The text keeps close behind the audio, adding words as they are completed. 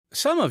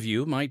Some of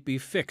you might be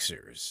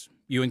fixers.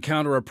 You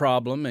encounter a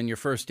problem and your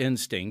first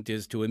instinct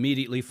is to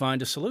immediately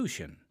find a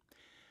solution.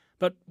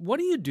 But what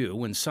do you do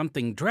when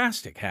something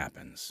drastic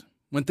happens?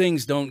 When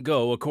things don't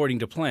go according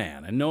to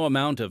plan and no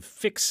amount of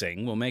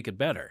fixing will make it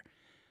better?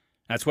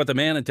 That's what the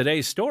man in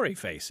today's story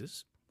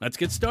faces. Let's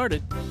get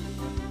started.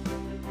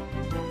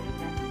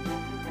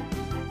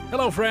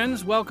 Hello,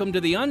 friends. Welcome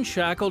to the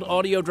Unshackled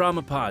Audio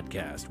Drama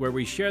Podcast, where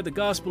we share the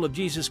gospel of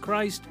Jesus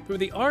Christ through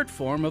the art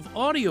form of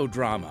audio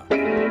drama.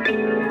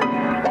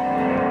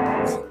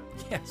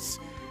 Yes,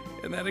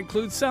 and that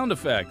includes sound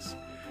effects.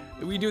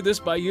 We do this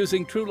by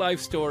using true life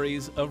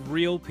stories of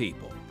real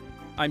people.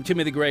 I'm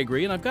Timothy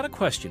Gregory, and I've got a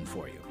question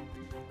for you.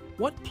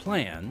 What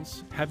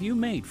plans have you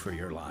made for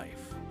your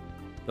life?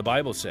 The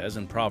Bible says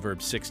in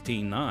Proverbs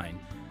 16:9,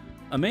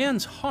 "A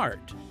man's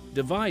heart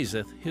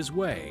deviseth his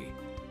way,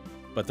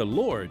 but the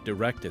Lord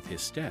directeth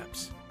his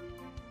steps."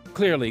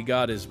 Clearly,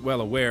 God is well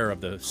aware of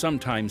the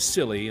sometimes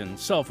silly and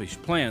selfish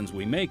plans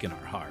we make in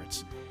our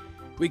hearts.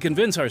 We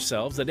convince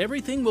ourselves that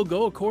everything will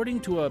go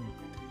according to a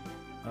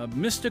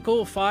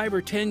mystical 5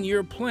 or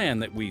 10-year plan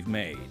that we've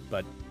made,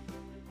 but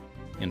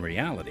in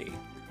reality,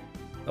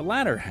 the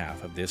latter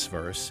half of this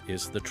verse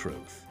is the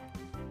truth.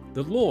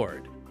 The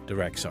Lord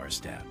directs our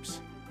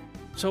steps.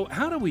 So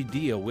how do we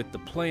deal with the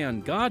plan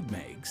God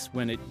makes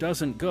when it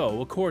doesn't go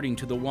according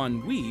to the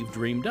one we've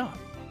dreamed up?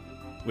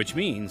 Which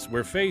means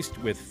we're faced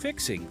with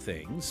fixing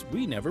things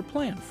we never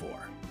planned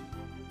for.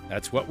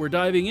 That's what we're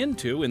diving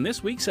into in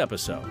this week's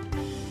episode.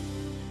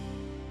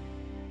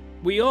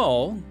 We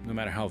all, no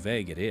matter how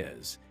vague it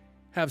is,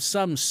 have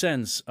some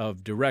sense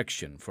of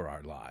direction for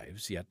our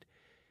lives, yet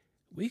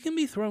we can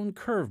be thrown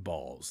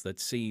curveballs that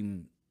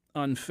seem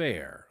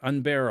unfair,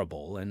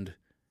 unbearable, and,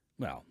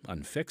 well,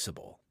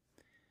 unfixable.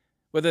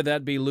 Whether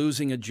that be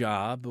losing a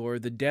job or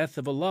the death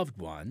of a loved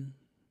one,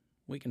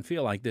 we can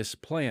feel like this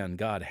plan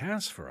God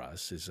has for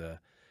us is a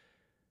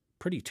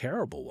pretty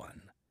terrible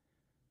one.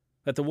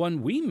 That the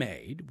one we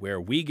made,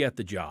 where we get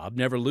the job,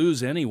 never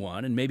lose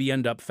anyone, and maybe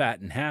end up fat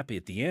and happy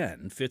at the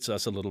end, fits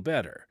us a little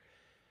better.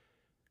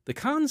 The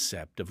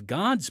concept of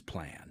God's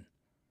plan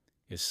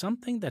is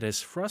something that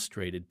has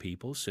frustrated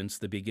people since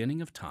the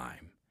beginning of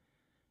time.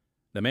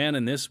 The man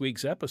in this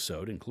week's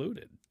episode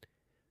included.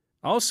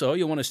 Also,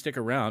 you'll want to stick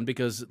around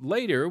because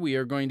later we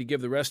are going to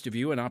give the rest of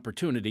you an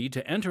opportunity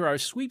to enter our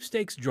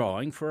sweepstakes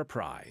drawing for a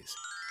prize.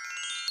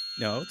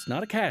 No, it's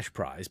not a cash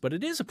prize, but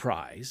it is a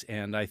prize,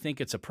 and I think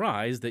it's a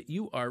prize that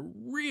you are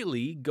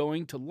really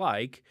going to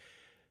like,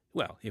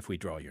 well, if we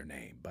draw your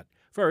name. But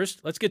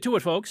first, let's get to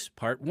it, folks.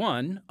 Part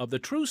 1 of the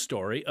true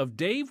story of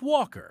Dave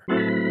Walker.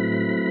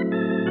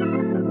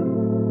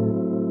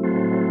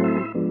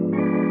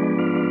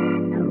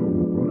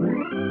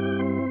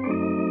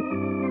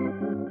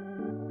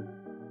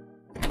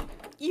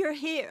 You're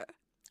here.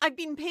 I've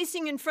been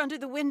pacing in front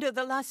of the window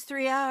the last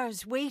 3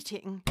 hours,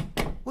 waiting.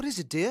 What is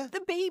it, dear?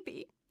 The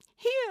baby.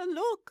 Here,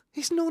 look.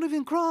 He's not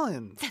even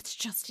crying. That's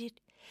just it.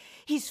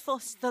 He's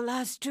fussed the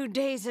last 2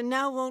 days and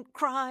now won't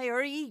cry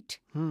or eat.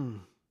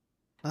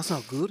 That's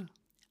not good.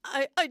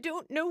 I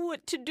don't know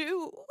what to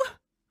do.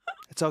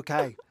 It's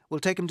okay. We'll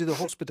take him to the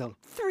hospital.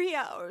 3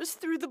 hours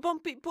through the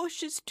bumpy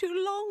bush is too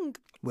long.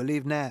 We'll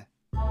leave now.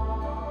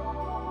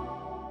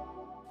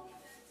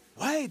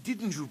 Why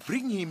didn't you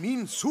bring him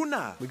in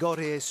sooner? We got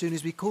here as soon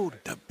as we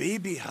could. The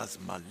baby has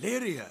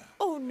malaria.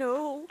 Oh,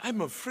 no. I'm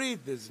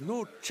afraid there's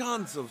no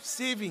chance of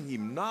saving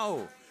him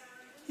now.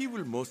 He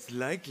will most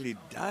likely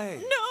die.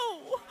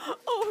 No.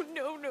 Oh,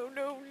 no, no,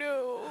 no,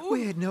 no.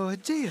 We had no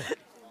idea.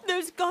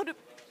 There's got to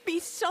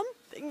be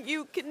something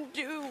you can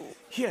do.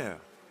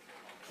 Here,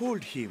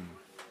 hold him.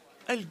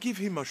 I'll give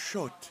him a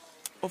shot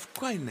of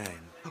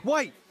quinine.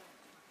 Wait!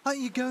 Aren't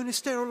you going to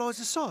sterilise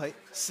the site?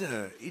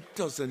 Sir, it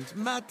doesn't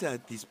matter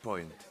at this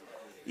point.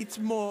 It's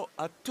more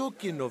a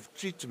token of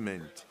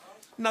treatment.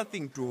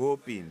 Nothing to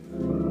hope in.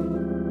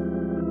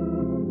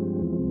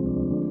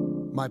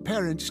 My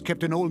parents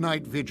kept an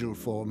all-night vigil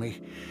for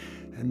me,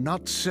 and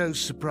not so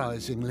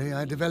surprisingly,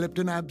 I developed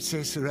an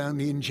abscess around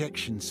the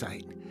injection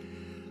site.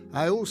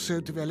 I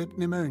also developed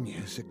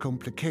pneumonia as a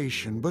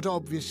complication, but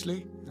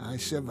obviously I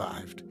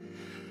survived.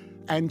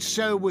 And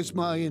so was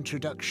my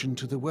introduction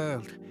to the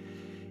world.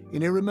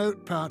 In a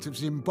remote part of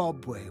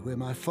Zimbabwe, where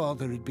my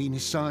father had been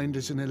assigned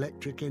as an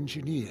electric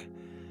engineer.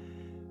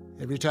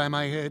 Every time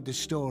I heard the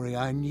story,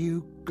 I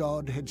knew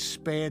God had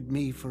spared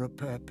me for a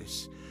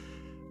purpose.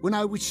 When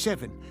I was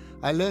 7,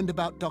 I learned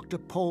about Dr.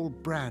 Paul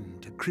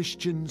Brand, a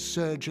Christian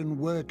surgeon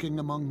working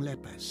among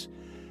lepers,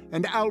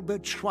 and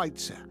Albert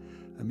Schweitzer,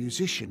 a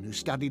musician who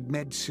studied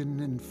medicine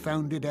and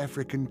founded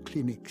African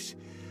clinics.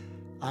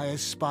 I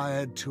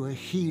aspired to a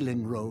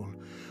healing role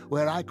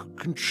where I could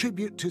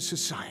contribute to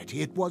society.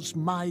 It was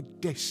my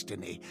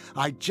destiny.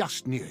 I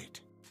just knew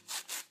it.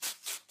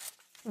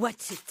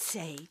 What's it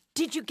say?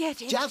 Did you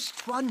get it?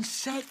 Just 1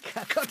 sec.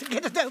 I've got to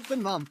get it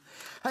open, Mum.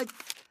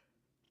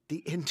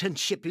 The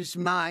internship is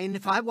mine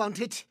if I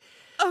want it.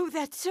 Oh,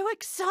 that's so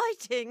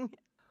exciting.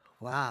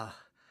 Wow.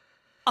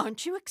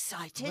 Aren't you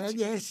excited? Well,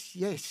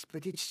 yes,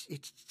 but it's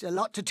a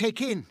lot to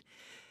take in.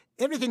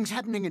 Everything's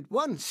happening at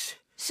once.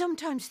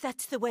 Sometimes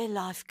that's the way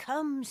life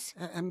comes.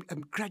 I'm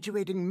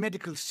graduating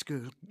medical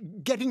school,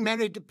 getting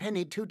married to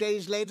Penny 2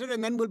 days later,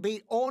 and then we'll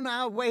be on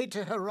our way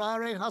to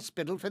Harare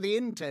Hospital for the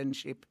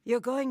internship. You're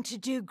going to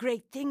do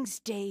great things,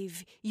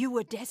 Dave. You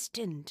were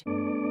destined.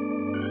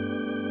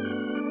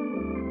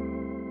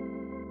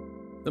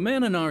 The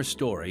man in our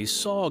story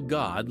saw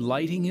God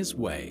lighting his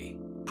way,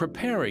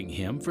 preparing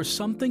him for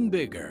something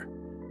bigger.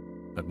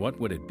 But what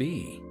would it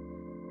be?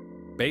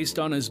 Based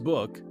on his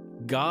book,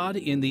 God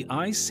in the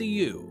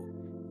ICU,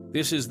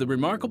 this is the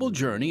remarkable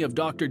journey of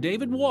Dr.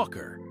 David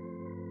Walker,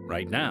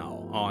 right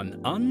now on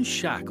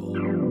Unshackled.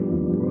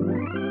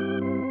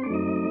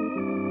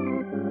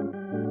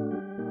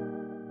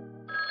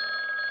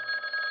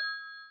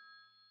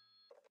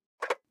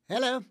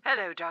 Hello?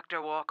 Hello,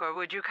 Dr. Walker.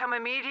 Would you come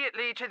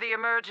immediately to the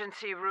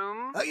emergency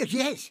room?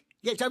 Yes.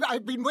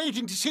 I've been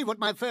waiting to see what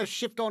my first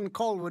shift on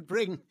call would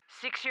bring.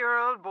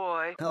 6-year-old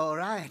boy. All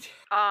right.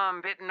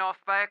 Arm bitten off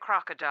by a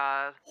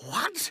crocodile.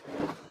 What?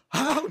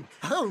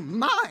 Oh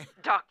my!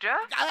 Doctor?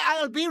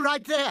 I'll be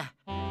right there.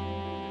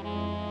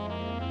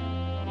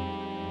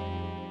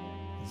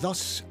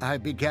 Thus I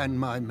began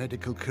my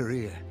medical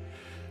career.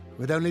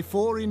 With only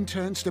 4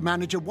 interns to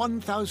manage a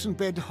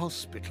 1,000-bed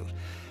hospital,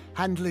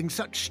 handling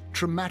such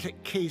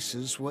traumatic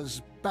cases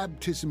was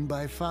baptism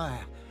by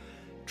fire.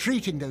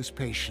 Treating those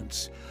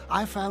patients,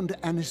 I found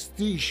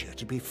anesthesia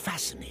to be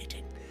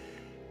fascinating.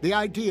 The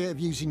idea of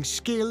using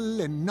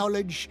skill and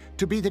knowledge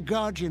to be the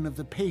guardian of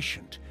the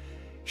patient,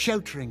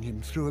 sheltering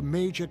him through a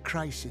major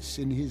crisis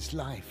in his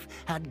life,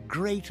 had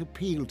great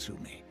appeal to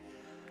me.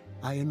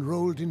 I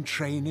enrolled in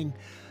training.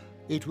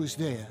 It was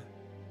there,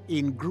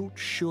 in Groote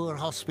Schuur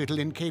Hospital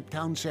in Cape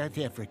Town, South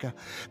Africa,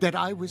 that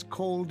I was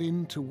called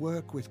in to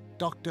work with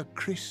Dr.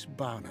 Chris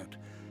Barnard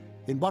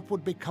in what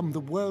would become the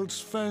world's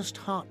first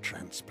heart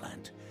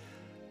transplant.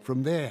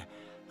 From there,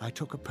 I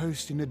took a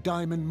post in a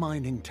diamond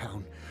mining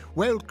town,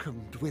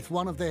 welcomed with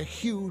one of their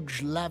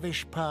huge,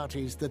 lavish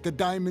parties that the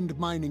diamond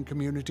mining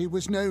community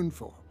was known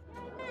for.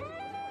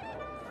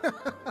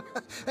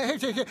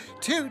 2,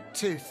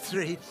 2,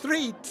 3,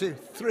 3, 2,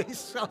 3,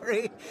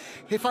 sorry.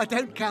 If I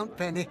don't count,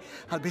 Penny,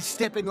 I'll be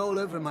stepping all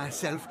over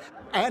myself,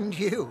 and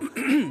you.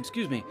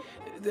 Excuse me.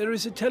 There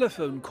is a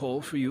telephone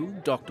call for you,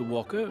 Dr.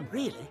 Walker.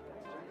 Really?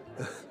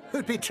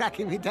 Who'd be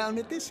tracking me down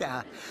at this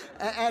hour?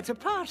 At a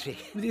party?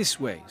 This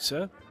way,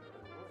 sir.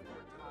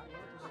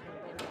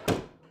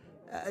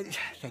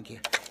 Thank you.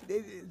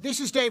 This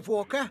is Dave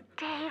Walker.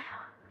 Dave,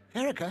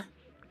 Erica?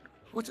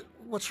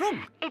 What's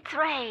wrong? it's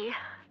Ray.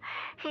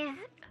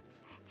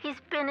 He's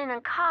been in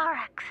a car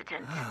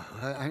accident.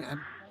 Oh,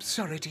 I'm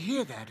sorry to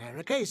hear that,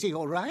 Erica. Is he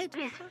all right?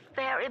 He's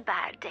very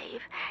bad,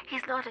 Dave.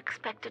 He's not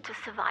expected to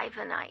survive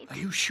the night. Are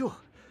you sure?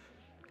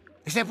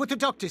 Is that what the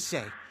doctors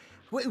say?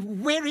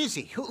 Where is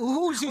he?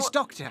 Who's his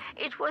doctor?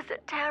 It was a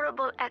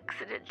terrible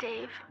accident,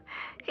 Dave.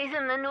 He's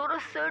in the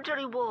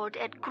neurosurgery ward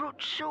at Groote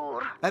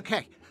Schuur.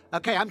 Okay,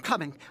 I'm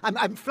coming.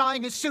 I'm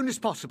flying as soon as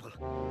possible.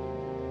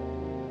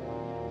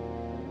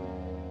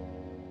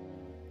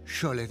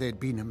 Surely there'd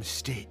been a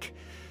mistake.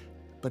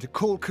 But a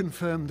call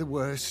confirmed the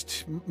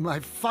worst.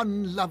 My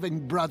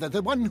fun-loving brother,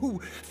 the one who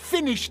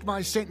finished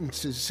my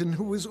sentences and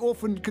who was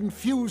often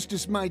confused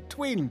as my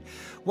twin,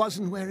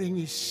 wasn't wearing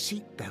his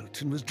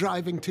seatbelt and was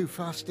driving too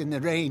fast in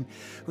the rain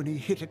when he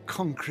hit a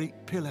concrete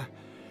pillar.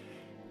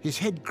 His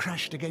head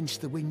crashed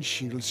against the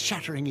windshield,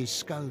 shattering his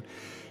skull.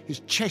 His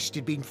chest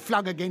had been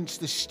flung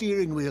against the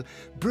steering wheel,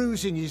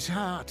 bruising his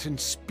heart and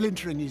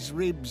splintering his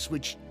ribs,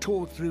 which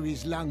tore through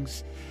his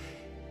lungs.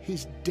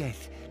 His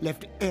death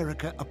left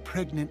Erica a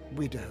pregnant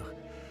widow.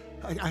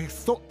 I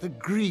thought the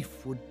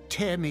grief would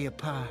tear me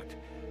apart.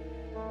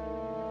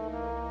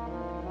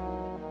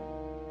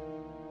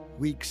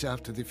 Weeks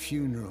after the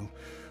funeral,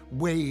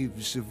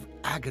 waves of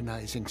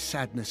agonizing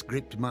sadness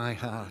gripped my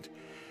heart.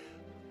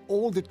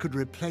 All that could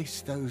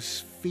replace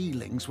those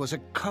feelings was a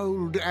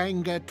cold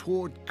anger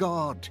toward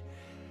God.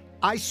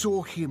 I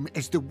saw him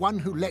as the one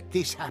who let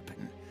this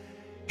happen.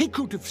 He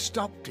could have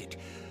stopped it.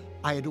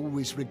 I had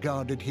always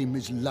regarded him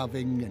as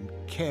loving and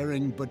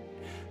caring, but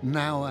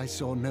now I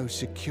saw no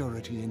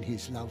security in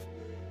his love.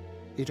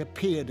 It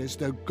appeared as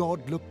though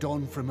God looked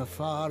on from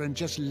afar and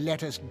just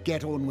let us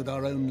get on with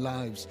our own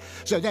lives.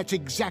 So that's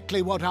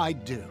exactly what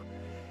I'd do.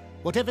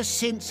 Whatever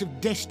sense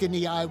of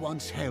destiny I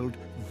once held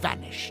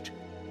vanished.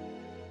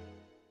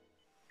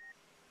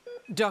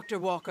 Dr.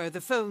 Walker,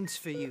 the phone's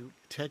for you.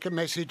 Take a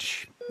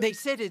message. They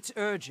said it's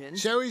urgent.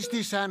 So is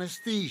this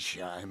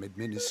anesthesia I'm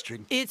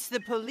administering? It's the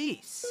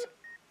police.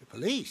 The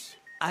police?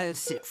 I'll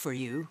sit for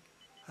you.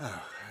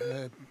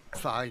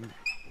 Fine.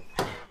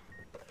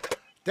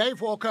 Dave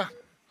Walker.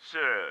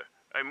 Sir,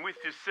 I'm with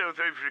the South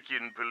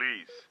African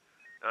police.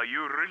 Are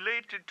you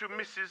related to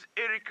Mrs.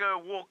 Erica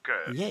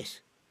Walker? Yes.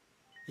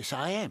 Yes,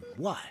 I am.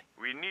 Why?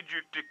 We need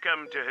you to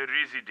come to her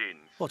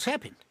residence. What's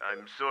happened?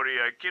 I'm sorry,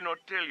 I cannot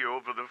tell you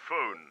over the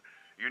phone.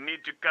 You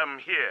need to come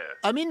here.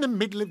 I'm in the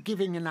middle of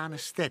giving an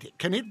anesthetic.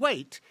 Can it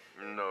wait?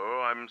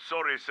 No, I'm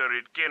sorry, sir,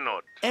 it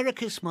cannot.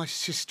 Erica's my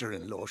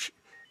sister-in-law.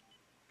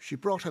 She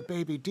brought her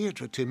baby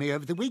Deirdre to me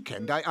over the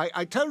weekend.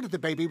 I told her the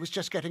baby was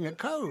just getting a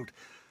cold.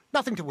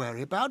 Nothing to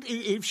worry about.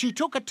 If she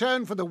took a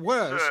turn for the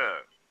worse... Sir,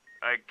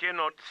 I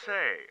cannot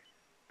say.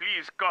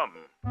 Please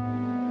come.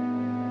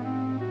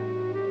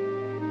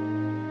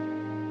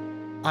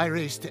 I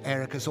raced to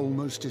Erica's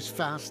almost as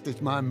fast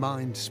as my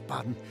mind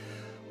spun.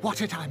 What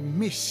had I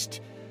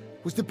missed?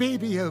 Was the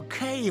baby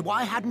okay?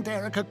 Why hadn't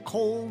Erica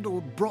called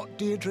or brought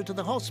Deirdre to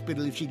the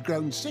hospital if she'd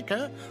grown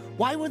sicker?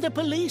 Why were the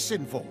police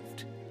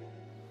involved?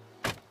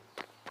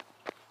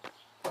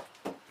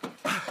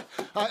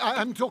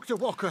 I'm Dr.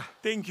 Walker.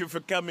 Thank you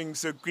for coming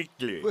so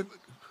quickly.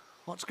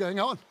 What's going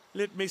on?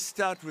 Let me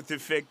start with the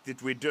fact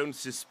that we don't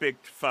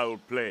suspect foul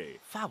play.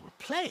 Foul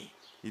play?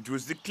 It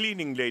was the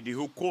cleaning lady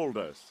who called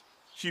us.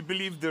 She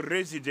believed the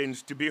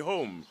residents to be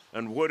home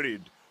and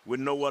worried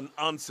when no one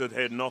answered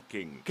her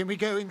knocking. Can we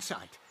go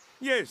inside?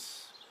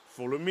 Yes,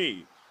 follow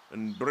me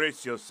and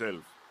brace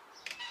yourself.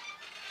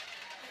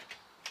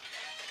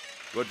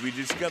 What we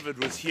discovered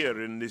was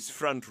here in this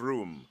front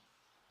room.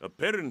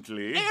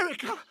 Apparently...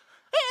 Erica!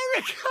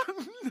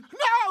 Erica!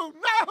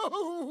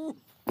 No!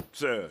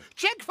 Sir.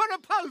 Check for a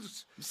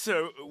pulse!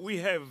 So, we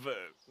have...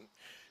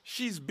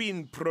 she's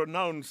been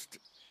pronounced...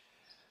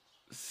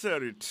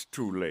 Sir, it's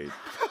too late.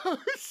 Oh,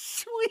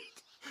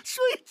 sweet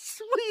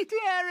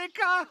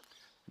Erica!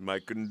 My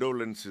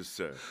condolences,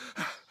 sir.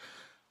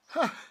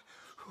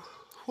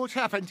 What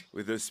happened?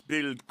 With a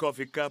spilled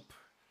coffee cup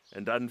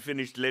and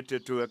unfinished letter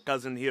to her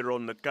cousin here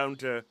on the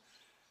counter,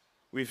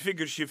 we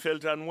figured she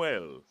felt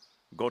unwell.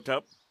 Got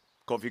up,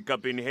 coffee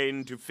cup in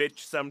hand to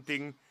fetch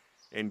something,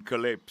 and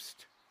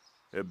collapsed.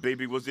 Her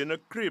baby was in a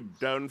crib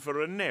down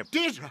for a nap.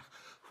 Deirdre!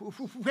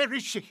 Where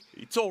is she?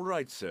 It's all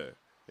right, sir.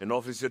 An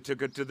officer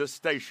took her to the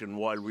station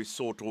while we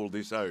sort all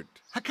this out.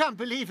 I can't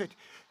believe it.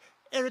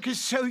 Erica's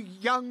so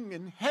young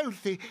and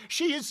healthy.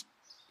 She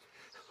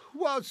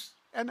was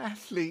an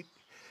athlete.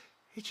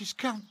 It just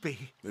can't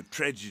be. A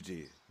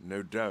tragedy,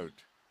 no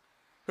doubt.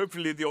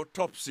 Hopefully the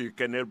autopsy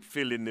can help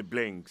fill in the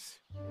blanks.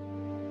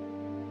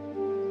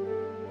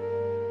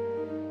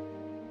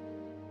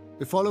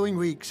 The following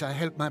weeks, I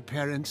helped my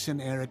parents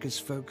and Erica's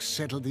folks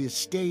settle the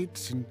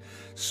estates and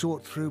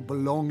sort through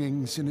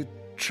belongings in a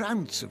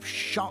trance of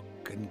shock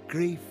and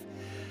grief.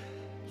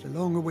 The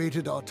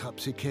long-awaited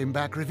autopsy came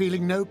back,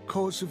 revealing no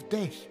cause of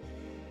death.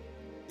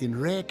 In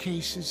rare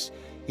cases,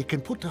 it can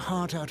put the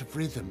heart out of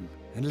rhythm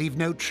and leave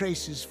no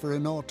traces for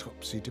an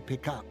autopsy to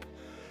pick up.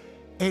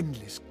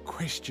 Endless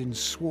questions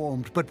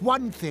swarmed, but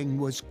one thing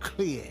was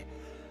clear.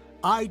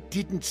 I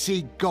didn't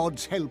see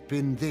God's help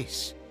in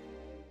this.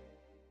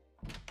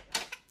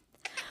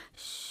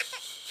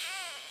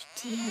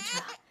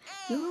 Deirdre,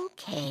 you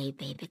okay,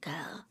 baby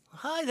girl?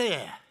 Hi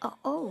there.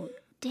 Oh,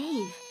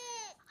 Dave.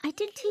 I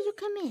didn't hear you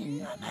come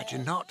in. I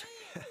imagine not.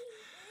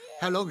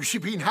 How long has she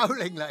been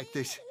howling like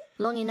this?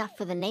 Long enough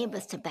for the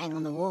neighbors to bang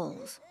on the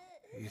walls.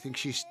 You think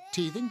she's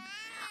teething?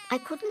 I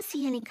couldn't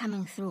see any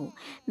coming through.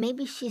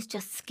 Maybe she's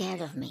just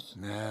scared of me.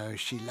 No,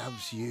 she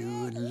loves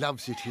you and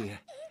loves it here.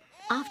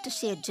 After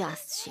she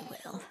adjusts, she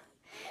will.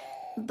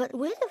 But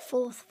we're the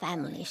fourth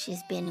family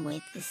she's been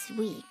with this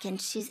week, and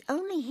she's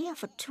only here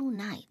for 2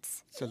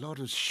 nights. It's a lot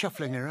of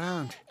shuffling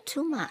around.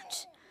 Too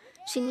much.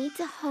 She needs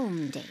a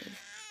home, Dave.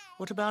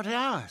 What about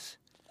ours?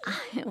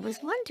 I was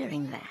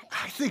wondering that.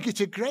 I think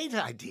it's a great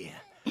idea.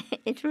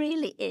 It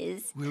really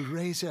is. We'll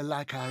raise her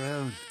like our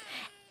own.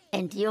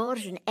 And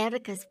yours and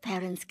Erica's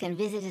parents can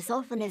visit as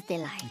often as they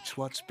like. It's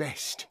what's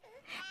best.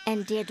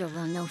 And Deirdre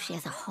will know she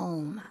has a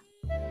home.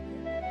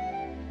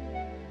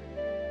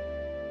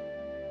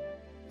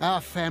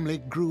 Our family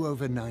grew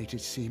overnight,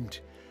 it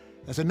seemed,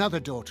 as another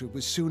daughter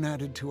was soon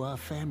added to our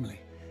family.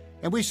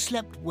 And we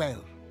slept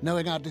well,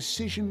 knowing our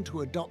decision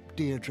to adopt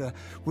Deirdre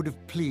would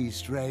have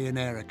pleased Ray and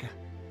Erica.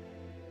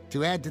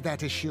 To add to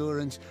that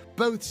assurance,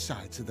 both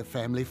sides of the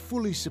family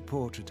fully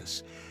supported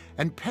us,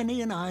 and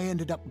Penny and I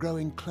ended up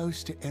growing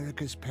close to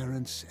Erica's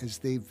parents as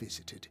they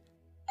visited.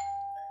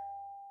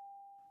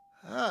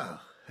 Oh,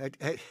 at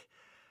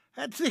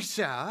this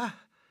hour?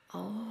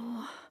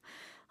 Oh,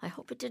 I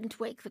hope it didn't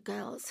wake the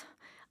girls.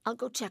 I'll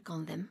go check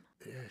on them.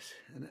 Yes,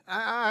 and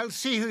I'll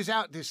see who's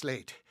out this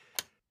late.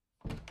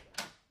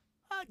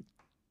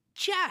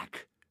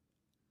 Jack!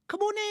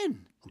 Come on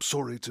in. I'm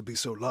sorry to be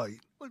so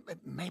late. Well,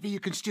 maybe you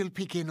can still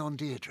peek in on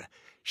Deirdre.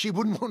 She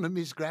wouldn't want to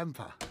miss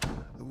Grandpa.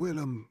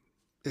 Well,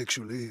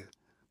 actually,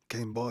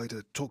 came by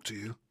to talk to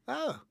you.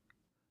 Oh,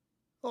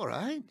 all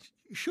right,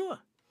 sure.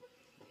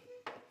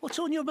 What's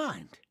on your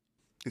mind?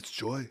 It's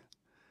Joy.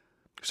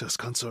 She has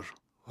cancer.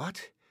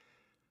 What?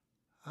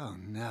 Oh,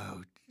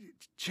 no.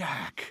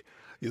 Jack.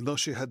 You know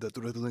she had that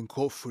rattling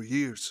cough for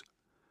years.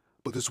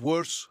 But it's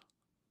worse,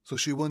 so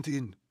she went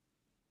in.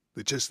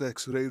 The chest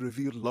X-ray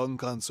revealed lung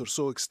cancer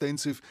so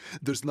extensive,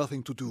 there's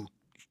nothing to do.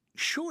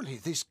 Surely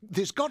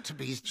there's got to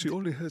be... She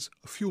only has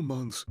a few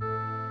months.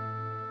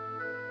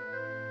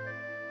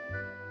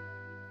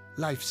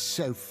 Life's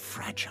so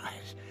fragile.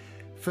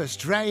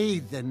 First Ray,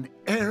 then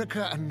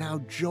Erica, and now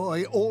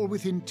Joy, all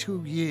within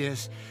 2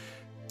 years.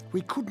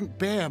 We couldn't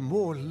bear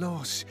more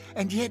loss,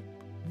 and yet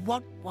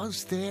what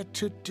was there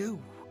to do?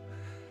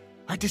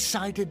 I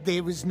decided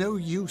there was no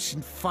use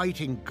in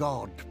fighting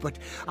God, but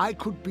I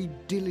could be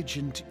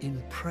diligent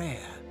in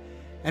prayer,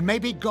 and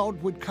maybe God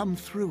would come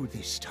through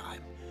this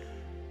time.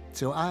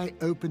 So I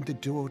opened the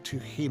door to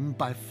him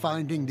by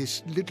finding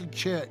this little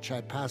church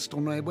I passed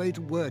on my way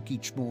to work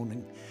each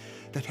morning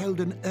that held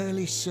an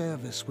early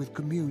service with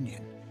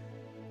communion.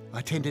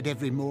 I attended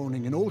every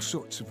morning in all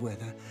sorts of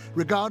weather,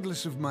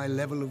 regardless of my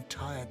level of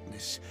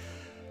tiredness.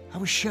 I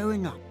was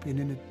showing up in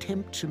an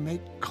attempt to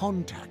make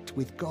contact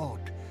with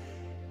God.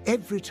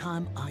 Every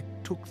time I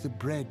took the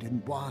bread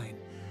and wine,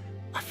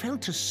 I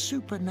felt a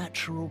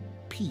supernatural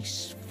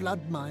peace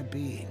flood my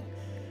being.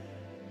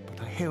 But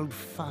I held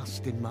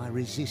fast in my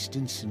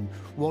resistance and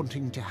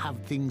wanting to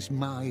have things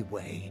my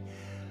way.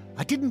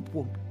 I didn't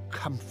want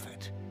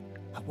comfort.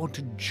 I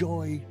wanted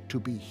joy to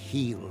be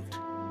healed.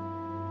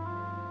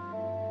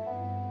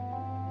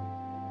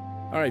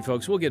 All right,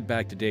 folks, we'll get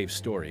back to Dave's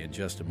story in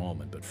just a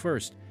moment. But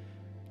first,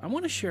 I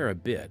want to share a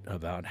bit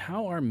about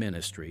how our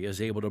ministry is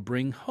able to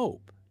bring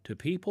hope to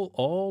people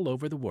all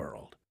over the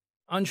world.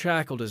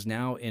 Unshackled is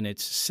now in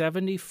its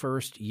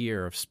 71st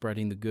year of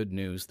spreading the good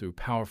news through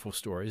powerful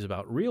stories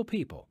about real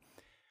people.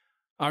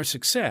 Our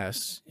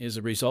success is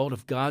a result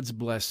of God's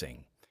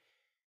blessing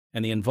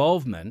and the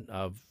involvement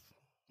of,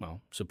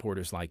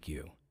 supporters like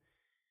you.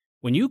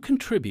 When you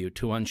contribute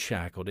to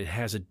Unshackled, it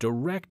has a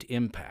direct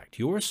impact.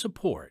 Your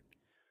support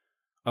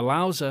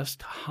allows us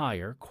to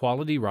hire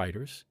quality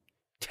writers,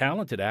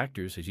 talented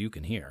actors, as you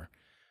can hear,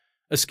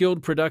 a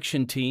skilled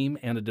production team,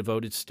 and a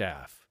devoted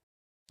staff.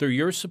 Through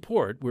your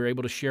support, we're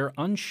able to share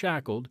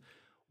Unshackled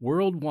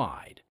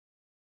worldwide.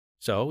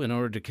 So, in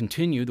order to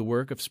continue the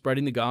work of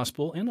spreading the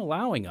gospel and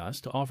allowing us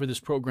to offer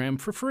this program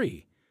for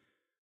free,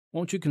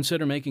 won't you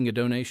consider making a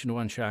donation to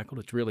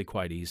Unshackled? It's really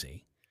quite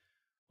easy.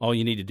 All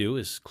you need to do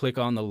is click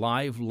on the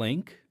live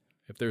link,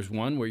 if there's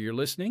one where you're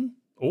listening,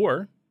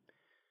 or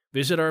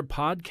visit our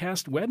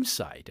podcast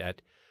website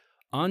at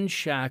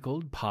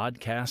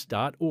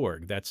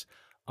unshackledpodcast.org. That's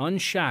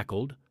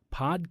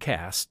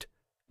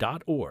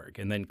unshackledpodcast.org,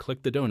 and then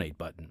click the donate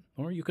button.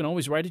 Or you can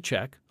always write a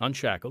check,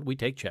 Unshackled. We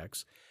take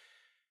checks.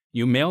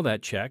 You mail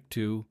that check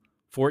to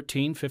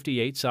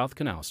 1458 South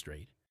Canal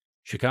Street,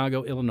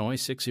 Chicago, Illinois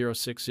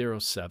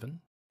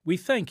 60607. We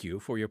thank you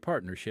for your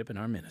partnership in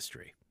our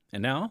ministry.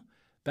 And now,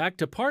 back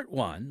to part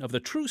one of the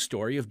true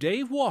story of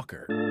Dave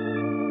Walker.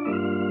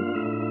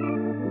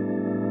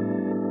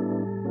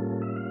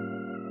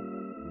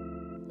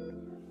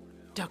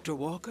 Dr.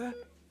 Walker?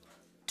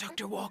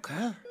 Dr.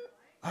 Walker?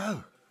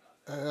 Huh?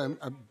 Oh,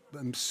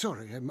 I'm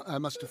sorry. I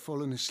must have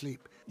fallen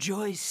asleep.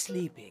 Joy's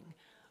sleeping.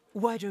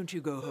 Why don't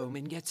you go home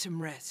and get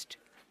some rest?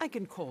 I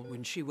can call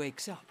when she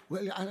wakes up.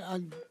 Well,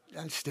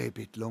 I'll stay a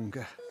bit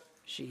longer.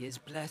 She is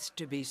blessed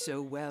to be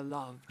so well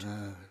loved.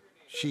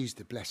 She's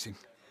the blessing.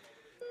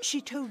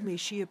 She told me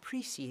she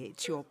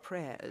appreciates your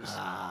prayers.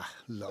 A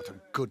lot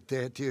of good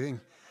they're doing.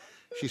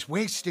 She's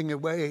wasting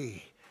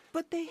away.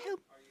 But they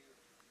help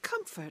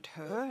comfort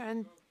her,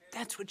 and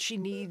that's what she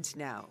needs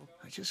now.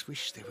 I just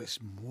wish there was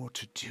more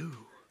to do.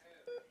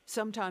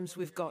 Sometimes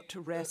we've got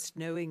to rest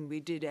knowing we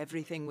did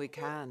everything we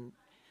can.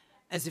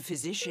 As a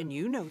physician,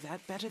 you know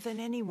that better than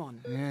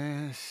anyone.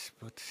 Yes,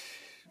 but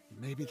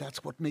maybe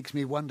that's what makes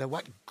me wonder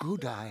what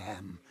good I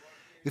am.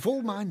 If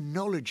all my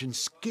knowledge and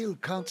skill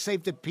can't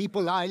save the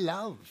people I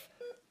love.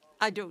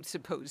 I don't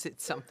suppose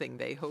it's something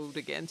they hold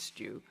against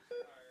you.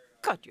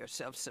 Cut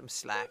yourself some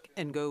slack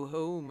and go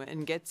home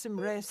and get some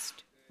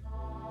rest.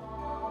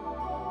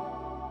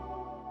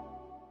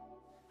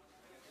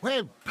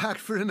 We're back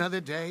for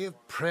another day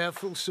of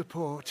prayerful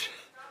support.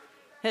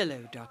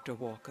 Hello, Dr.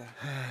 Walker.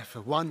 For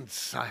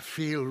once, I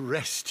feel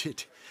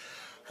rested.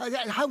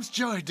 How's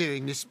Joy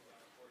doing this?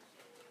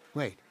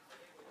 Wait.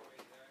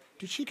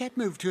 Did she get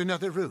moved to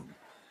another room?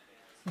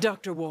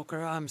 Dr.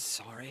 Walker, I'm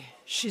sorry.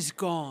 She's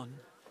gone.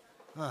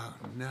 Oh,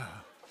 no.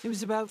 It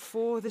was about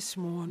 4 this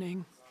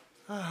morning.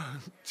 Oh,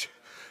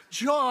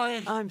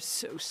 Joy! I'm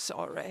so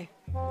sorry.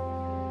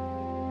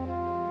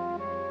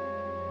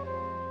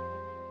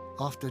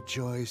 After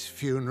Joy's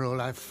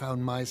funeral, I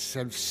found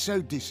myself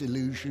so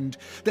disillusioned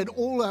that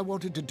all I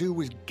wanted to do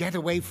was get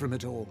away from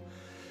it all.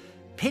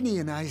 Penny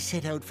and I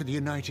set out for the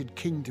United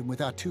Kingdom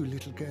with our 2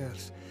 little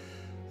girls.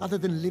 Other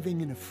than living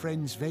in a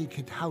friend's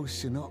vacant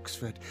house in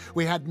Oxford,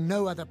 we had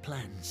no other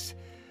plans.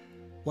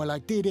 While I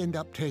did end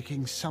up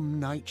taking some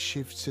night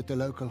shifts at the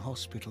local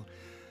hospital,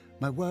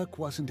 my work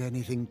wasn't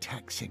anything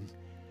taxing.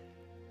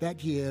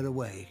 That year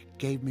away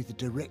gave me the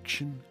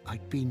direction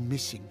I'd been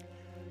missing,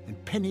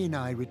 and Penny and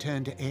I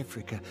returned to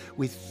Africa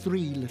with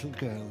 3 little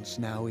girls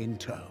now in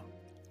tow.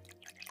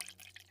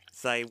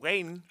 Say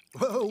when?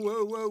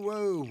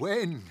 Whoa,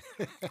 when?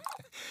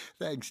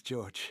 Thanks,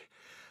 George.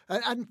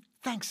 And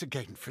thanks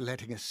again for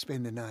letting us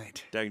spend the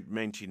night. Don't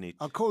mention it.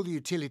 I'll call the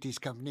utilities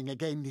company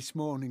again this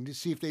morning to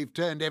see if they've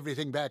turned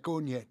everything back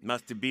on yet.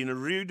 Must have been a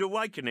rude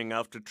awakening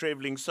after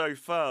travelling so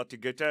far to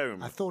get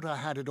home. I thought I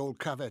had it all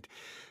covered,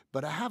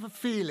 but I have a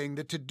feeling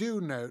the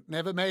to-do note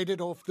never made it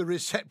off the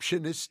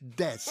receptionist's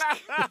desk.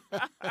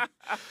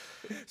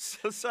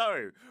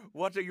 So,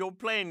 what are your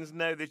plans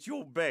now that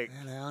you're back?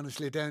 Well, I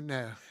honestly don't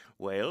know.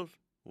 Well,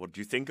 what do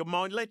you think of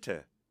my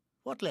letter?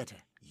 What letter?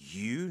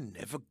 You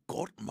never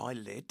got my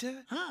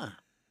letter? Ah.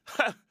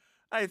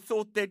 I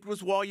thought that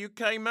was why you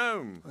came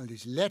home. Well,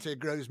 this letter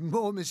grows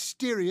more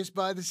mysterious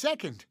by the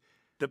second.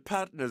 The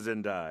partners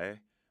and I,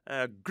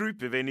 a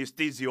group of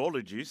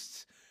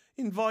anesthesiologists,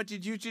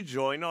 invited you to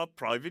join our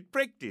private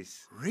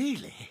practice.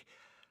 Really?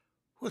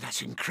 Well,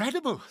 that's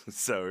incredible.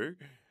 So,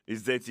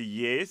 is that a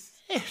yes?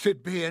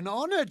 It'd be an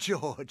honour,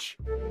 George.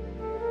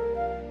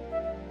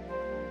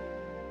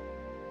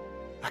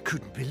 I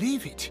couldn't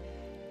believe it.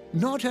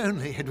 Not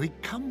only had we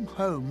come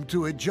home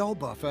to a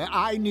job offer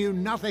I knew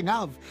nothing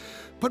of,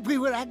 but we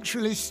were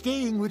actually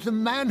staying with the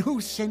man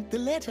who sent the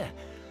letter.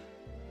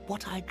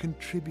 What I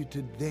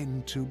contributed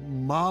then to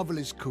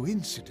marvellous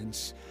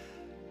coincidence,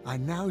 I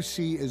now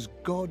see as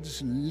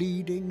God's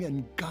leading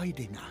and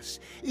guiding us,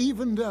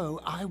 even though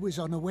I was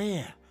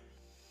unaware.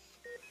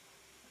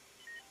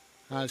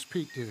 How's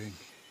Pete doing?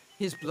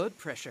 His blood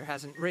pressure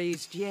hasn't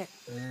raised yet.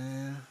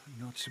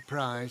 Not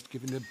surprised,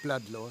 given the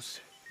blood loss.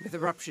 With a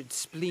ruptured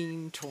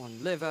spleen,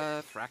 torn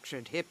liver,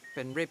 fractured hip,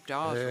 and ripped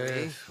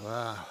artery.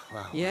 Wow.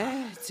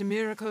 Yeah, it's a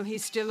miracle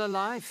he's still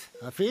alive.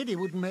 I feared he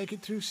wouldn't make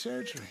it through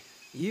surgery.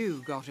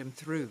 You got him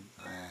through.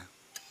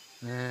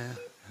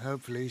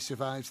 Hopefully he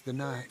survives the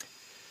night.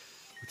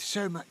 With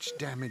so much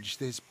damage,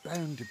 there's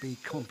bound to be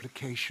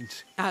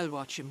complications. I'll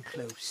watch him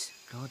close.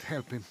 God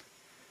help him,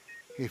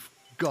 if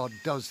God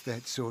does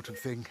that sort of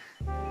thing.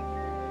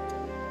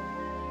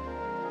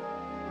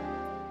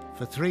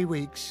 For 3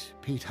 weeks,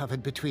 Pete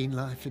hovered between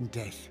life and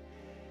death.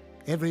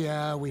 Every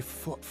hour we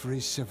fought for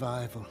his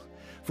survival.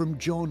 From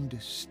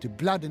jaundice to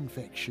blood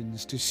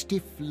infections to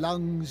stiff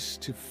lungs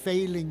to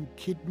failing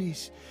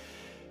kidneys.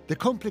 The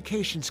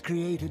complications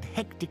created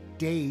hectic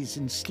days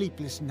and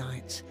sleepless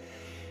nights.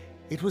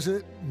 It was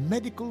a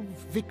medical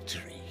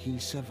victory he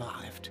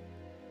survived.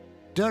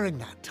 During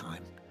that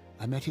time,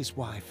 I met his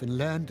wife and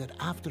learned that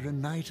after a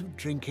night of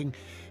drinking,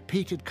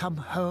 Pete had come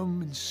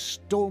home and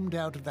stormed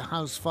out of the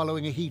house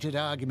following a heated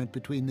argument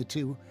between the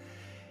two.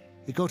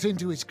 He got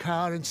into his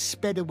car and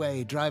sped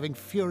away, driving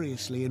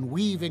furiously and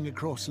weaving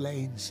across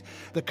lanes.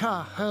 The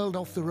car hurled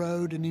off the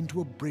road and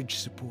into a bridge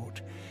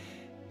support.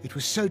 It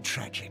was so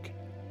tragic,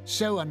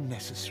 so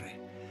unnecessary.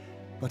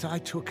 But I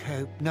took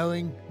hope,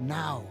 knowing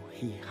now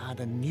he had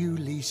a new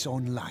lease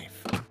on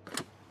life.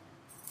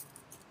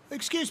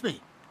 Excuse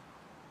me.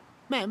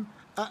 Ma'am,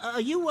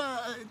 are you,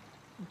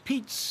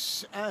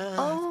 Pete's,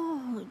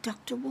 Oh,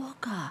 Dr.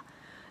 Walker.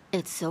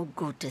 It's so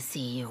good to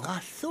see you. I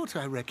thought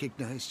I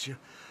recognized you.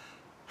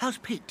 How's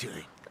Pete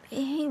doing?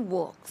 He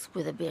walks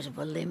with a bit of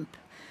a limp,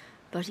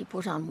 but he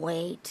put on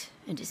weight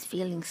and is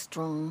feeling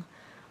strong,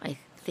 I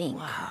think.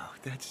 Wow,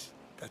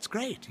 that's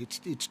great.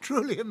 It's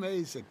truly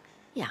amazing.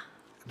 Yeah.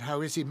 And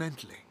how is he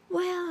mentally?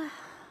 Well,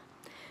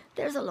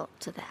 there's a lot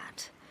to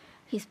that.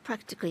 He's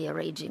practically a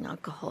raging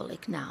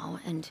alcoholic now,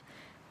 and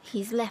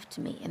he's left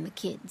me and the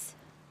kids.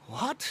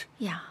 What?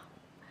 Yeah.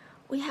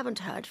 We haven't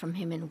heard from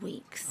him in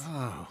weeks.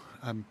 Oh,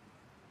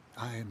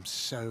 I am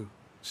so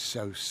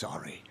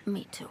sorry.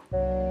 Me too.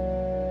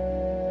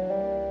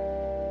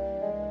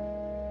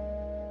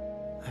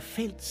 I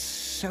felt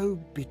so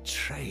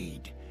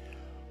betrayed.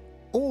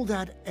 All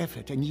that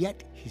effort, and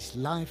yet his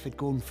life had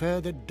gone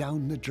further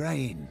down the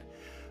drain.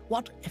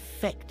 What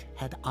effect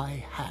had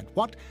I had?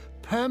 What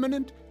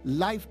permanent,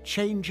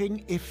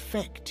 life-changing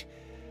effect?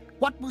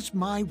 What was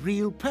my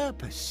real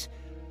purpose?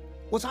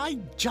 Was I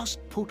just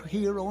put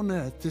here on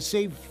Earth to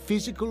save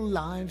physical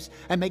lives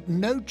and make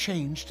no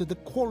change to the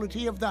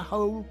quality of the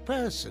whole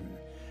person?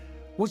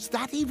 Was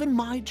that even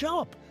my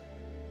job?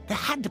 There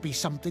had to be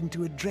something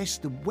to address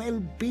the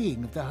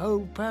well-being of the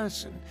whole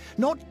person,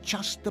 not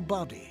just the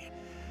body.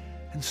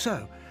 And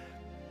so,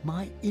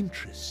 my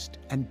interest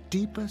and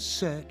deeper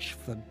search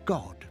for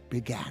God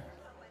began.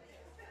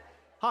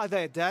 Hi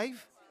there,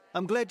 Dave.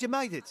 I'm glad you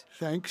made it.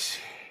 Thanks.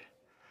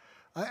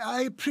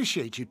 I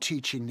appreciate you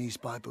teaching these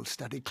Bible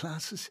study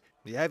classes.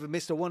 You haven't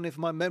missed a one if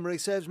my memory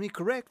serves me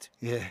correct.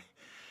 Yeah.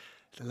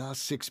 The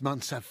last 6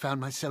 months I've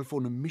found myself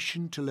on a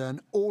mission to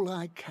learn all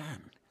I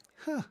can.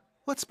 Huh.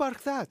 What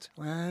sparked that?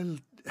 Well,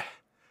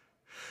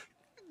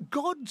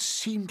 God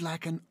seemed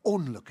like an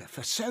onlooker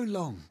for so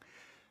long,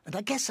 and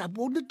I guess I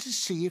wanted to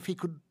see if he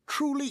could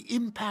truly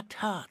impact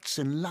hearts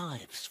and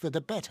lives for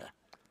the better.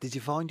 Did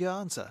you find your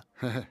answer?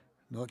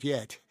 Not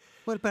yet.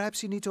 Well,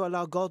 perhaps you need to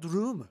allow God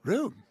room.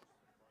 Room?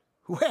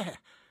 Where?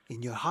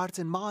 In your heart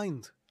and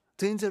mind,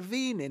 to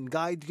intervene and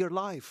guide your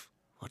life.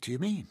 What do you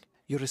mean?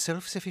 You're a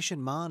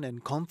self-sufficient man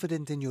and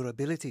confident in your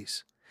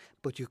abilities,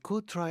 but you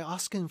could try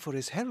asking for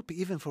his help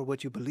even for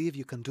what you believe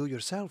you can do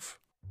yourself.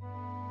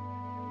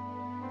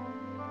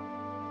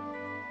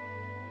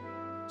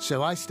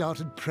 So I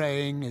started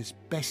praying as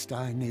best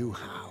I knew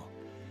how,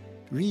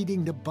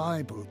 reading the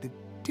Bible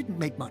that didn't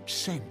make much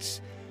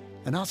sense,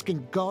 and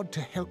asking God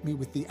to help me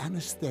with the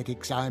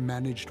anesthetics I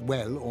managed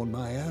well on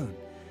my own.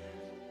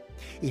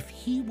 If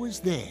he was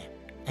there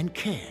and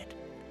cared,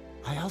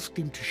 I asked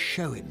him to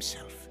show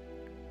himself.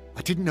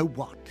 I didn't know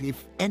what,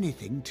 if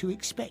anything, to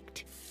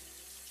expect.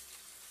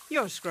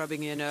 You're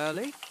scrubbing in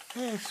early.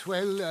 Yes,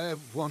 well,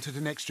 wanted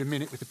an extra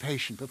minute with the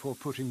patient before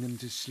putting them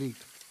to sleep.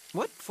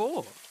 What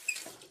for?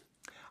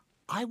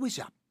 I was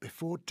up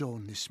before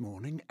dawn this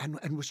morning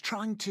and was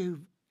trying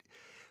to...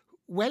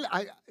 Well,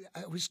 I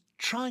was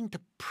trying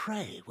to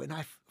pray when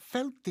I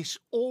felt this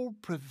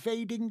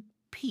all-pervading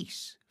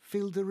peace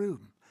fill the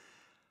room.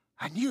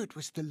 I knew it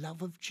was the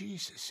love of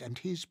Jesus and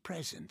his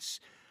presence.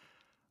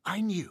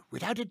 I knew,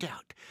 without a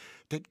doubt,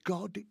 that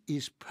God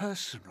is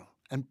personal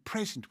and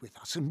present with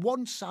us and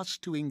wants us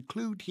to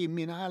include him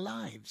in our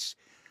lives.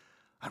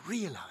 I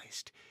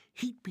realized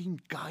he'd been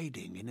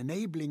guiding and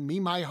enabling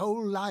me my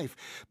whole life,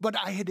 but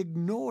I had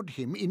ignored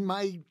him in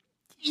my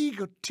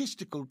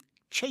egotistical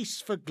chase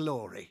for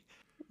glory.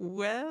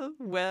 Well,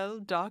 well,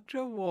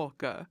 Dr.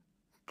 Walker.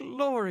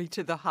 Glory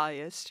to the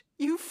highest.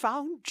 You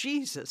found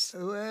Jesus.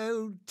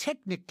 Well,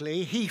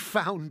 technically, he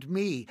found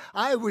me.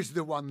 I was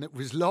the one that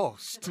was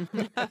lost.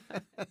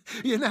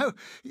 You know,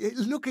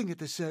 looking at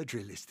the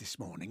surgery list this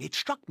morning, it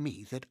struck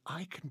me that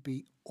I can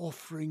be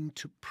offering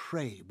to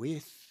pray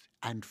with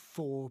and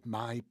for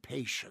my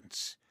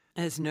patients.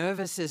 As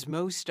nervous as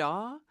most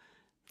are,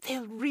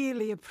 they'll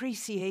really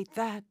appreciate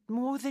that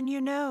more than you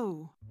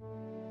know.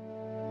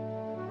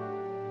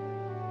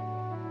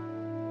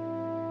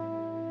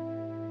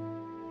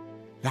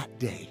 That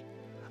day,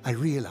 I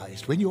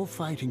realized when you're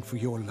fighting for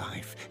your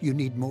life, you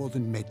need more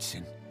than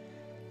medicine.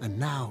 And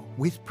now,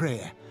 with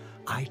prayer,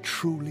 I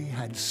truly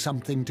had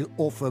something to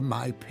offer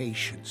my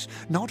patients,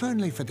 not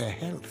only for their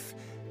health,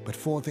 but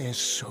for their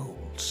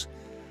souls.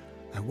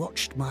 I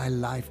watched my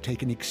life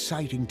take an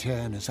exciting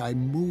turn as I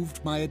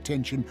moved my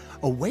attention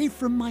away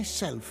from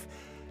myself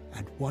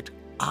and what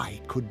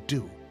I could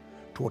do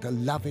toward a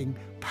loving,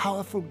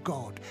 powerful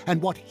God and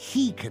what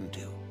he can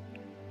do.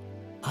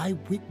 I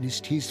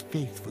witnessed his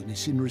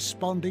faithfulness in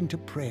responding to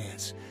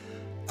prayers.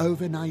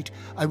 Overnight,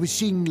 I was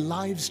seeing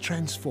lives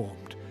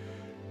transformed,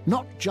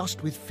 not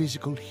just with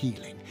physical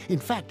healing. In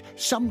fact,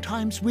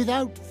 sometimes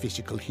without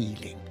physical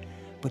healing,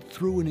 but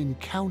through an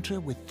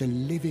encounter with the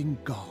living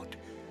God.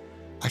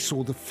 I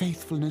saw the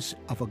faithfulness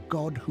of a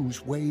God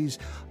whose ways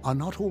are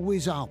not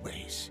always our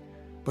ways,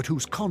 but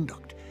whose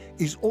conduct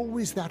is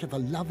always that of a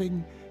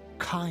loving,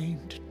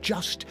 kind,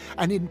 just,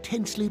 and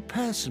intensely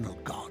personal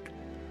God.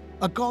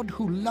 A God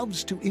who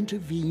loves to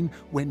intervene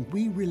when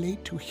we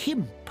relate to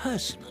him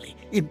personally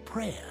in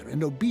prayer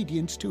and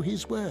obedience to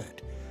his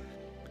word.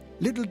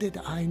 Little did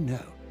I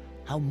know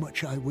how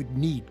much I would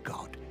need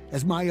God,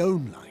 as my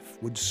own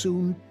life would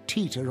soon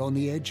teeter on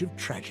the edge of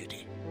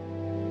tragedy.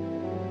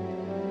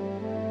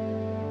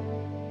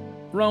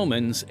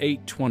 Romans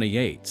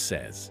 8:28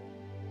 says,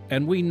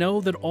 "And we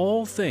know that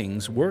all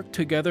things work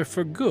together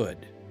for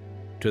good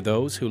to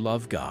those who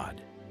love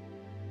God,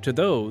 to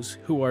those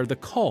who are the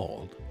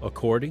called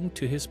according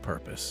to his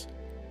purpose."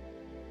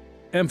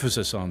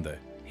 Emphasis on the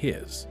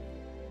his.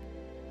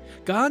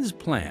 God's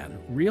plan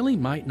really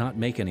might not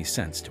make any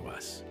sense to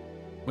us.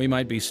 We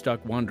might be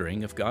stuck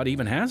wondering if God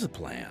even has a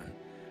plan.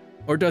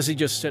 Or does he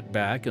just sit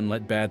back and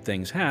let bad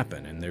things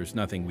happen and there's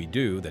nothing we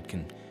do that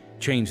can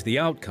change the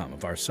outcome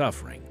of our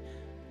suffering,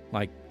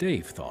 like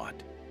Dave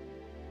thought?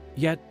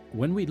 Yet,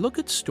 when we look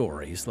at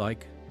stories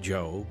like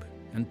Job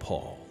and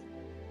Paul,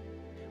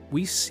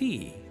 we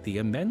see the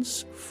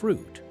immense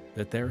fruit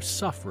that their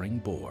suffering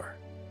bore.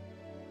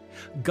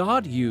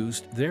 God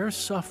used their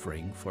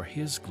suffering for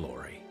his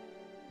glory.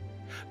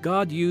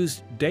 God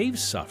used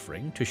Dave's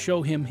suffering to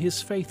show him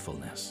his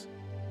faithfulness.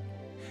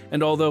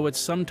 And although it's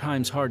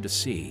sometimes hard to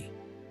see,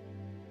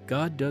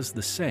 God does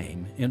the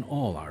same in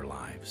all our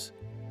lives.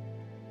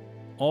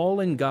 All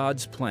in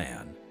God's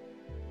plan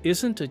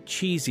isn't a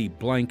cheesy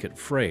blanket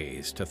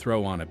phrase to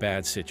throw on a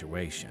bad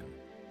situation.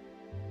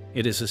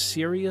 It is a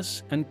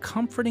serious and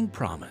comforting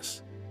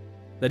promise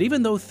that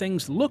even though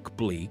things look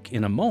bleak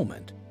in a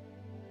moment,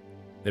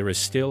 there is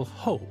still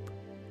hope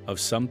of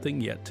something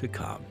yet to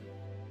come.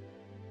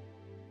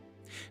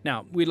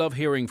 Now, we love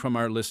hearing from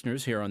our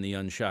listeners here on the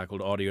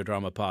Unshackled Audio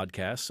Drama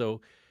Podcast,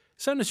 so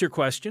send us your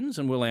questions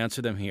and we'll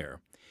answer them here.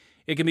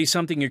 It can be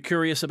something you're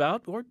curious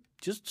about or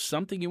just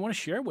something you want to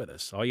share with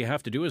us. All you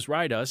have to do is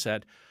write us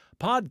at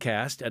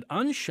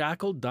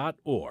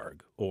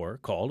podcast@unshackled.org or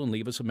call and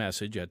leave us a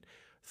message at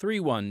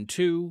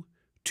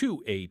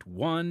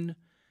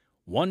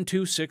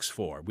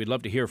 312-281-1264. We'd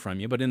love to hear from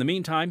you, but in the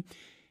meantime,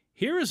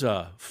 here's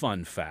a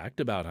fun fact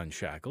about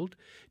Unshackled.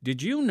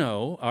 Did you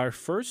know our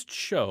first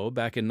show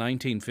back in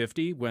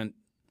 1950 went,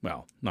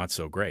 well, not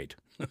so great?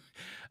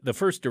 The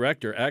first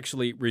director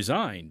actually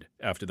resigned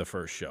after the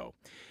first show.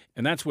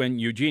 And that's when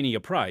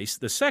Eugenia Price,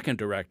 the second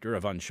director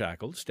of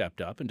Unshackled,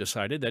 stepped up and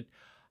decided that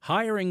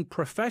hiring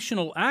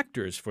professional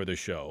actors for the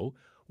show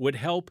would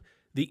help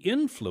the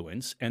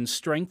influence and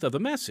strength of the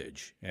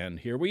message. And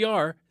here we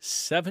are,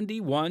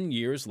 71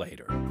 years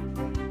later.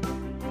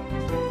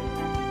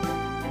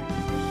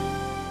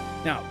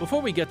 Now,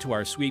 before we get to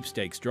our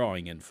sweepstakes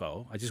drawing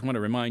info, I just want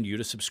to remind you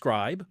to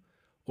subscribe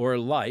or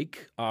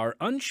like our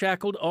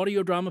Unshackled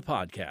Audio Drama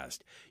Podcast.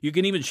 You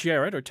can even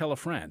share it or tell a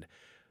friend.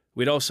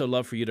 We'd also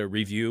love for you to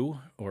review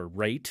or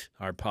rate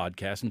our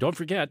podcast. And don't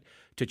forget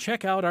to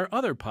check out our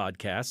other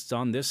podcasts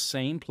on this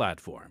same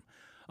platform,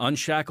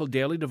 Unshackled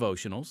Daily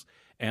Devotionals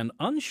and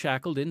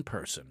Unshackled in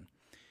Person.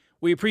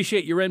 We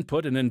appreciate your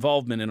input and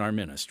involvement in our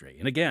ministry.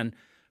 And again,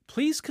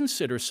 please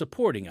consider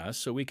supporting us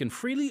so we can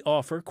freely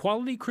offer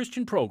quality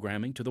Christian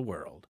programming to the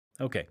world.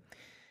 Okay,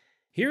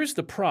 here's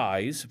the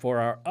prize for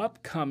our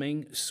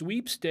upcoming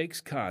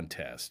sweepstakes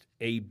contest,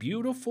 a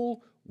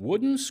beautiful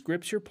wooden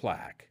scripture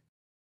plaque.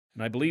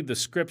 And I believe the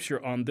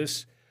scripture on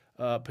this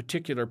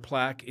particular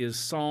plaque is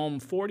Psalm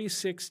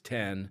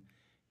 46:10,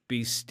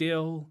 "Be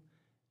still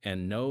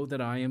and know that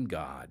I am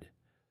God.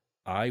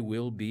 I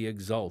will be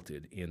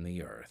exalted in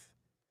the earth."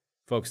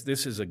 Folks,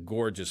 this is a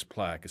gorgeous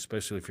plaque,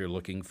 especially if you're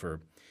looking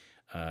for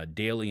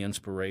daily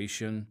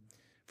inspiration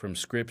from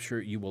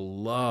Scripture. You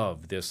will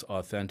love this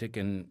authentic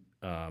and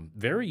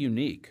very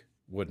unique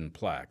wooden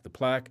plaque. The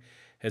plaque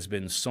has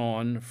been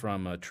sawn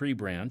from a tree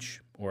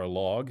branch or a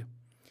log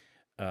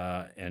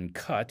and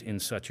cut in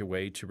such a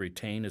way to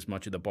retain as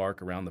much of the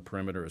bark around the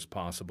perimeter as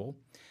possible.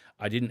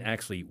 I didn't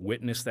actually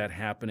witness that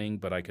happening,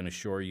 but I can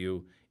assure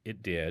you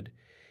it did.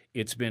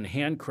 It's been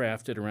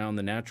handcrafted around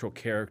the natural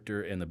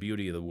character and the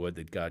beauty of the wood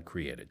that God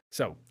created.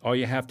 So all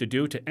you have to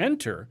do to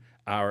enter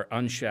our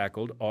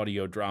Unshackled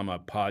audio drama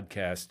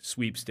podcast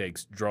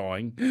sweepstakes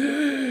drawing,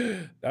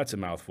 that's a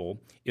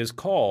mouthful, is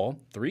call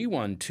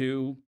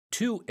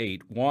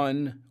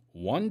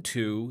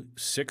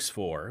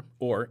 312-281-1264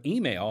 or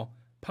email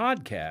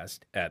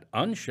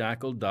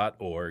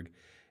podcast@unshackled.org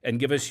and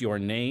give us your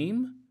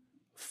name,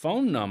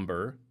 phone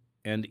number,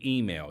 and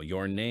email.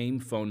 Your name,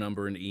 phone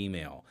number, and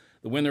email.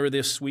 The winner of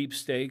this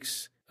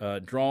sweepstakes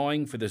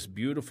drawing for this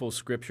beautiful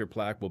scripture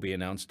plaque will be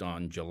announced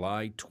on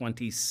July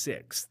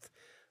 26th.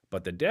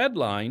 But the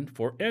deadline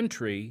for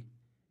entry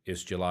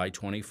is July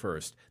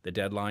 21st. The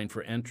deadline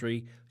for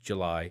entry,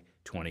 July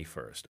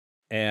 21st.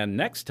 And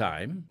next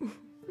time...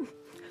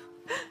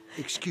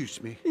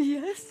 Excuse me.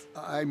 Yes?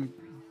 I'm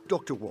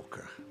Dr.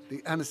 Walker,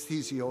 the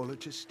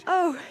anesthesiologist.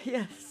 Oh,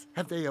 yes.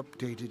 Have they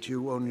updated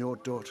you on your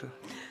daughter?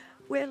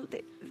 Well,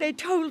 they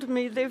told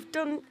me they've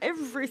done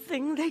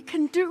everything they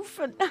can do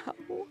for now.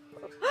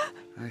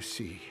 I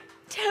see.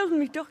 Tell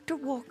me, Dr.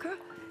 Walker,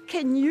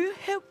 can you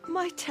help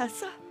my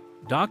Tessa?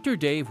 Dr.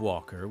 Dave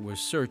Walker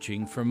was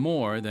searching for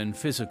more than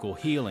physical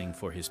healing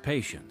for his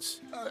patients.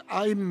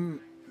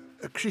 I'm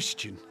a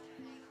Christian,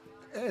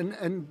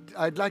 and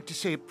I'd like to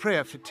say a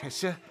prayer for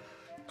Tessa,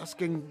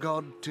 asking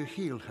God to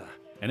heal her.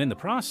 And in the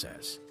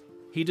process,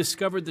 he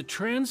discovered the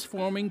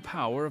transforming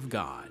power of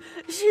God.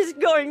 She's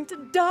going to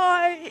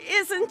die,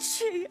 isn't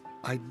she?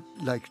 I'd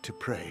like to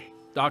pray.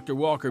 Dr.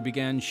 Walker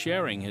began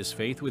sharing his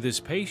faith with his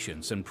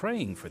patients and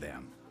praying for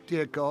them.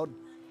 Dear God,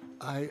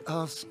 I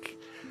ask,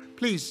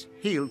 please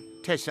heal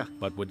Tessa.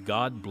 But would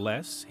God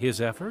bless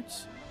his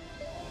efforts?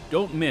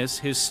 Don't miss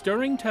his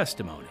stirring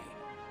testimony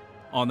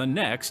on the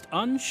next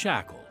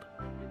Unshackled.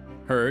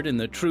 Heard in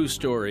the true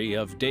story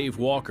of Dave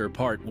Walker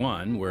Part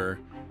 1 were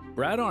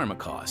Brad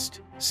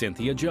Armacost,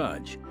 Cynthia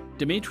Judge,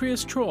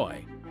 Demetrius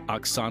Troy,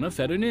 Oksana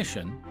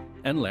Federnishin,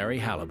 and Larry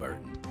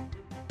Halliburton.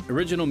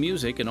 Original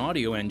music and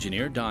audio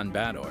engineer Don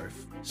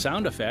Badorf.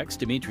 Sound effects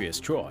Demetrius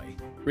Troy.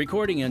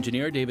 Recording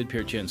engineer David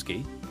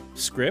Pierczynski.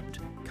 Script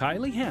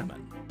Kylie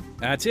Hammond.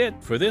 That's it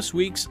for this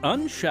week's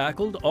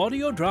Unshackled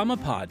audio drama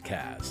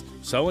podcast.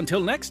 So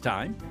until next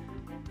time,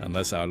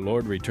 unless our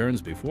Lord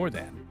returns before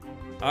then,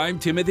 I'm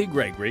Timothy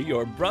Gregory,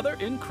 your brother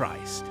in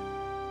Christ.